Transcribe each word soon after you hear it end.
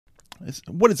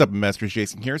What is up, investors?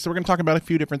 Jason here. So we're going to talk about a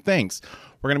few different things.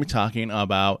 We're going to be talking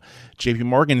about JP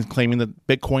Morgan claiming that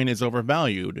Bitcoin is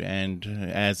overvalued,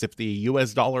 and as if the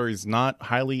US dollar is not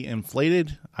highly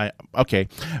inflated.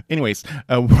 Anyways,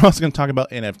 we're also going to talk about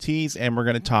NFTs, and we're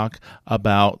going to talk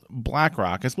about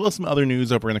Blackrock, as well as some other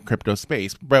news over in the crypto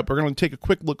space. But we're going to take a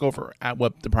quick look over at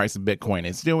what the price of Bitcoin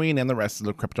is doing and the rest of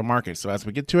the crypto market. So as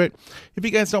we get to it, if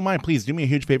you guys don't mind, please do me a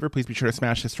huge favor. Please be sure to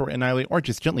smash, destroy, annihilate, or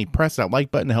just gently press that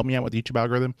like button to help me out with the YouTube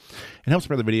algorithm and help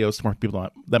spread the videos to more people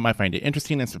that might find it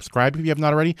interesting, and subscribe if you have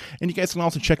not already. And you guys can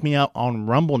also check me out on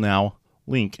Rumble now.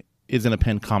 Link is in a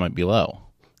pinned comment below.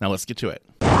 Now let's get to it.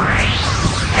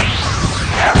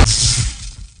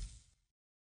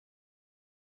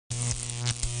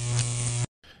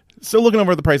 So looking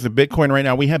over the price of Bitcoin right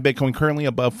now, we have Bitcoin currently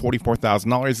above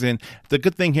 $44,000. And the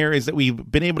good thing here is that we've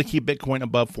been able to keep Bitcoin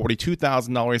above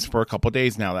 $42,000 for a couple of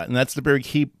days now. And that's the very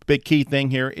big key thing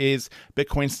here is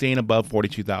Bitcoin staying above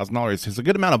 $42,000. There's a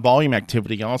good amount of volume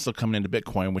activity also coming into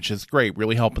Bitcoin, which is great,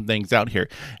 really helping things out here.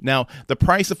 Now, the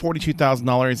price of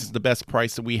 $42,000 is the best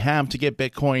price that we have to get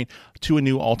Bitcoin to a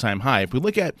new all-time high. If we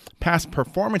look at past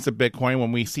performance of Bitcoin,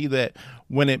 when we see that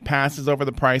when it passes over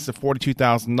the price of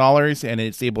 $42,000 and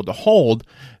it's able to hold,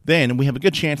 then we have a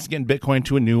good chance of getting Bitcoin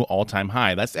to a new all-time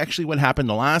high. That's actually what happened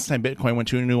the last time Bitcoin went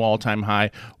to a new all-time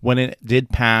high, when it did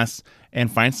pass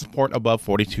and find support above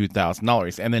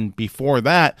 $42,000. And then before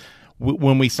that,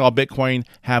 when we saw Bitcoin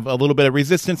have a little bit of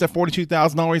resistance at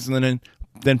 $42,000 and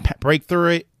then break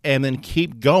through it and then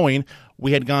keep going,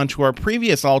 we had gone to our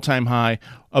previous all-time high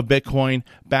of Bitcoin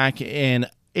back in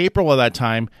April of that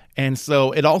time. And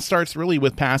so it all starts really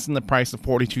with passing the price of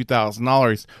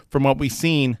 $42,000 from what we've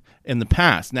seen in the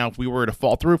past. Now, if we were to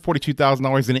fall through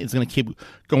 $42,000, then it's going to keep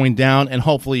going down and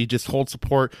hopefully just hold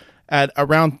support at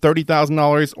around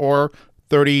 $30,000 or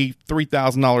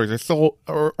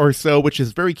 $33,000 or so, which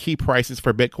is very key prices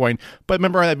for Bitcoin. But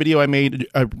remember that video I made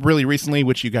really recently,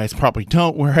 which you guys probably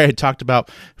don't, where I had talked about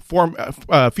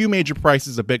a few major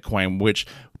prices of Bitcoin, which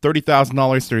 $30,000,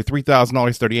 $33,000,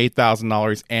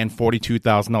 $38,000, and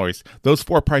 $42,000. Those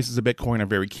four prices of Bitcoin are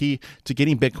very key to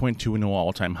getting Bitcoin to a new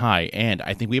all-time high. And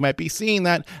I think we might be seeing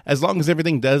that as long as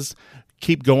everything does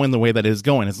keep going the way that it is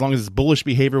going. As long as it's bullish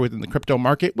behavior within the crypto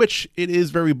market, which it is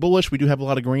very bullish. We do have a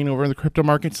lot of green over in the crypto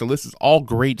market. So this is all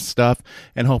great stuff.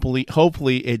 And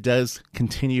hopefully it does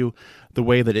continue the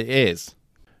way that it is.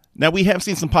 Now, we have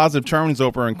seen some positive turns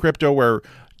over in crypto, where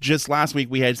just last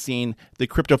week we had seen the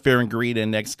crypto fear and greed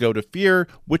index go to fear,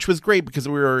 which was great because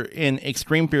we were in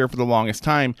extreme fear for the longest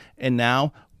time. And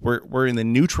now we're in the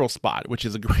neutral spot, which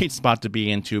is a great spot to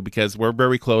be into because we're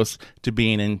very close to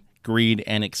being in greed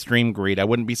and extreme greed. I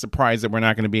wouldn't be surprised that we're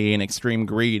not going to be in extreme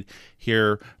greed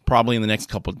here probably in the next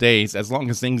couple of days, as long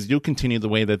as things do continue the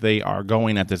way that they are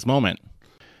going at this moment.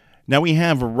 Now we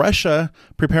have Russia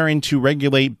preparing to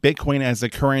regulate Bitcoin as a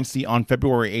currency on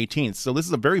February 18th. So this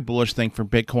is a very bullish thing for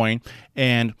Bitcoin.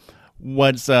 And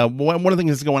what's one of the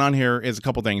things that's going on here is a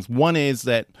couple things. One is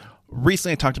that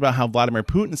recently I talked about how Vladimir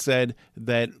Putin said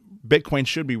that Bitcoin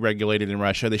should be regulated in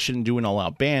Russia. They shouldn't do an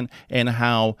all-out ban, and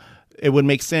how it would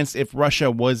make sense if Russia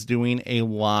was doing a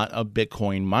lot of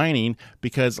Bitcoin mining,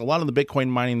 because a lot of the Bitcoin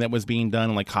mining that was being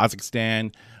done in like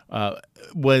Kazakhstan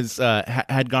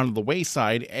had gone to the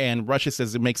wayside, and Russia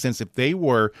says it makes sense if they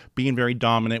were being very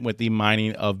dominant with the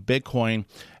mining of Bitcoin,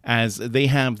 as they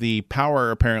have the power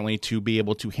apparently to be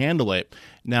able to handle it.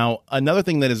 Now, another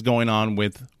thing that is going on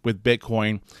with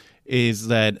Bitcoin is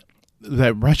that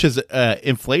Russia's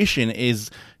inflation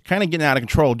is kind of getting out of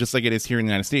control, just like it is here in the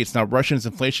United States. Now, Russia's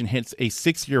inflation hits a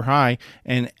 6-year high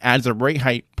and adds a rate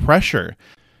hike pressure.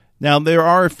 Now, there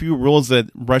are a few rules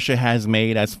that Russia has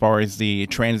made as far as the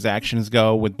transactions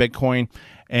go with Bitcoin,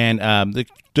 and the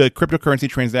cryptocurrency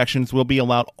transactions will be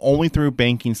allowed only through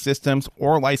banking systems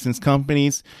or licensed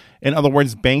companies. In other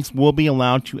words, banks will be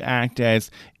allowed to act as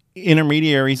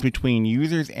intermediaries between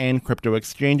users and crypto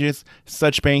exchanges.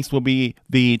 Such banks will be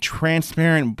the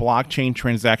transparent blockchain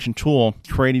transaction tool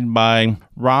created by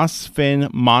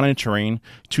Rosfin Monitoring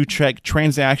to check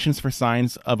transactions for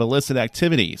signs of illicit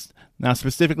activities. Now,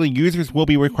 specifically, users will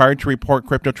be required to report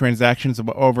crypto transactions of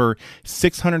over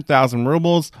 600,000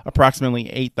 rubles, approximately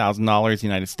 $8,000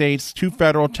 United States, to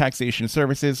federal taxation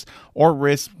services or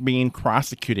risk being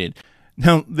prosecuted.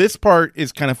 Now, this part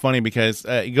is kind of funny because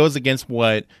it goes against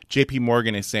what JP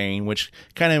Morgan is saying, which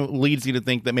kind of leads you to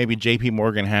think that maybe JP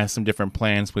Morgan has some different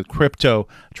plans with crypto,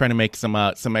 trying to make some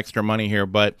extra money here.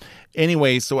 But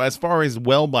anyway, so as far as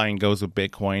well buying goes with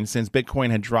Bitcoin, since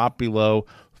Bitcoin had dropped below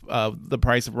the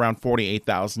price of around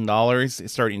 $48,000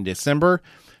 starting in December,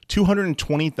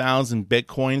 220,000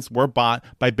 Bitcoins were bought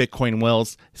by Bitcoin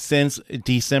Whales since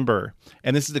December.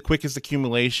 And this is the quickest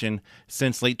accumulation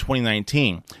since late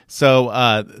 2019.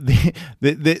 So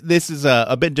this is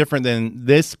a bit different than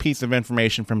this piece of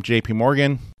information from JP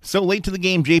Morgan. So late to the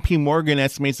game, JP Morgan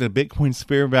estimates that Bitcoin's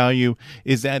fair value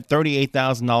is at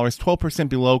 $38,000, 12%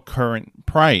 below current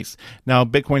price. Now,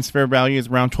 Bitcoin's fair value is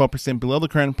around 12% below the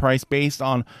current price based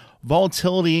on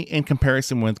volatility in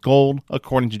comparison with gold,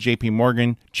 according to JP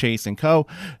Morgan, Chase & Co.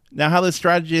 Now, how the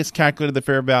strategist calculated the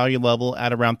fair value level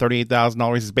at around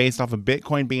 $38,000 is based off of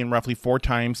Bitcoin being roughly 4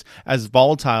 times as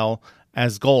volatile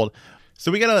as gold.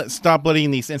 So we got to stop letting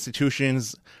these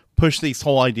institutions push these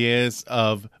whole ideas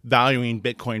of valuing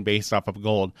Bitcoin based off of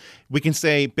gold. We can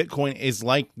say Bitcoin is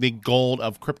like the gold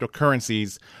of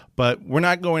cryptocurrencies, but we're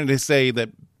not going to say that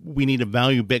we need to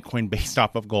value Bitcoin based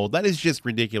off of gold. That is just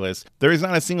ridiculous. There is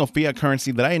not a single fiat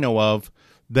currency that I know of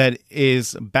that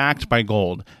is backed by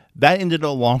gold. That ended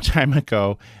a long time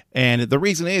ago. And the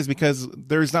reason is because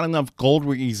there's not enough gold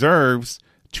reserves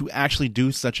to actually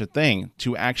do such a thing,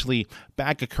 to actually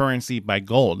back a currency by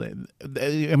gold.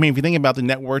 I mean, if you think about the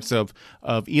net worths of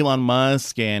Elon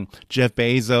Musk and Jeff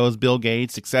Bezos, Bill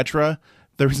Gates, etc.,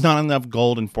 there's not enough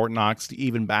gold in Fort Knox to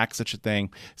even back such a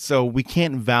thing. So we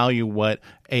can't value what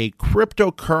a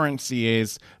cryptocurrency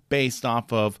is based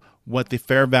off of what the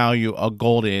fair value of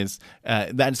gold is.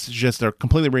 That's just a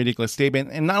completely ridiculous statement.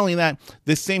 And not only that,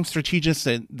 this same strategist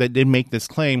that did make this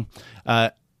claim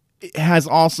has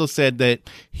also said that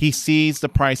he sees the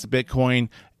price of Bitcoin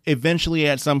eventually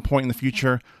at some point in the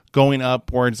future going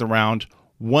upwards around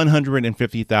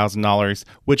 $150,000,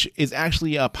 which is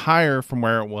actually up higher from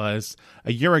where it was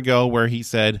a year ago, where he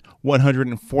said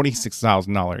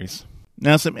 $146,000.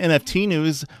 Now, some NFT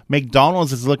news.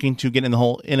 McDonald's is looking to get in the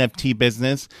whole NFT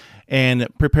business and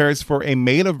prepares for a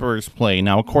metaverse play.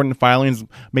 Now, according to filings,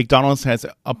 McDonald's has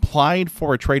applied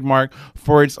for a trademark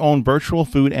for its own virtual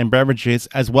food and beverages,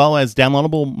 as well as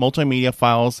downloadable multimedia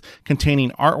files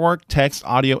containing artwork, text,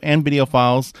 audio, and video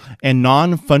files, and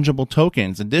non-fungible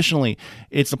tokens. Additionally,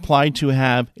 it's applied to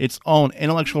have its own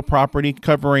intellectual property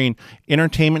covering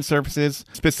entertainment services,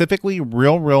 specifically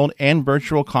real-world and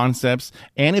virtual concepts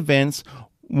and events.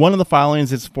 One of the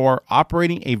filings is for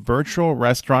operating a virtual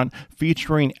restaurant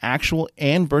featuring actual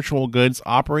and virtual goods,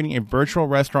 operating a virtual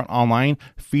restaurant online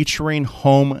featuring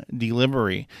home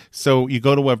delivery. So you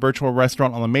go to a virtual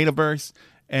restaurant on the metaverse,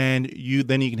 and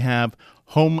then you can have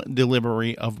home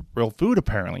delivery of real food,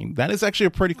 apparently. That is actually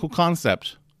a pretty cool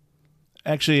concept.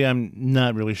 Actually, I'm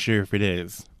not really sure if it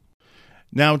is.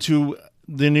 Now, to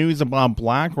the news about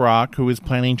Blackrock, who is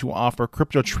planning to offer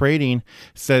crypto trading,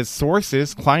 says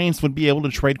sources, clients would be able to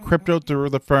trade crypto through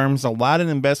the firm's Aladdin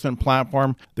investment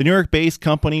platform. The New York-based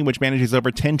company, which manages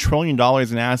over $10 trillion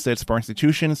in assets for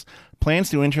institutions, plans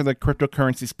to enter the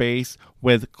cryptocurrency space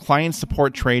with client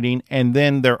support trading and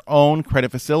then their own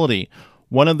credit facility.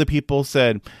 One of the people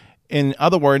said, in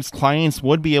other words, clients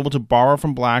would be able to borrow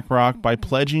from Blackrock by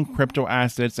pledging crypto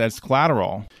assets as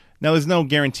collateral. Now, there's no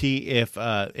guarantee if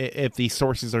these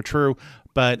sources are true,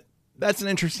 but that's an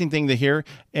interesting thing to hear.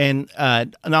 And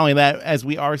not only that, as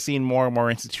we are seeing more and more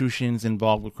institutions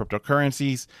involved with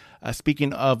cryptocurrencies,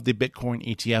 speaking of the Bitcoin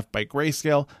ETF by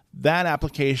Grayscale, that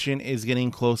application is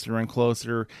getting closer and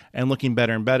closer and looking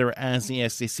better and better as the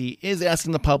SEC is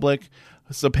asking the public's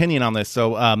opinion on this.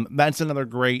 So that's another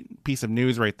great piece of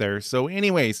news right there. So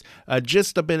anyways,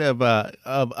 just a bit of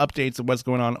updates of what's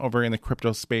going on over in the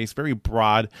crypto space, very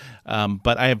broad,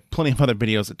 but I have plenty of other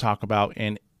videos that talk about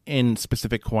in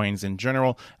specific coins in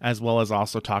general, as well as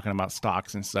also talking about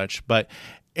stocks and such. But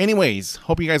anyways,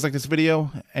 hope you guys like this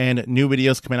video, and new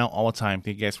videos coming out all the time.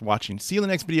 Thank you guys for watching. See you in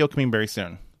the next video coming very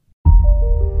soon.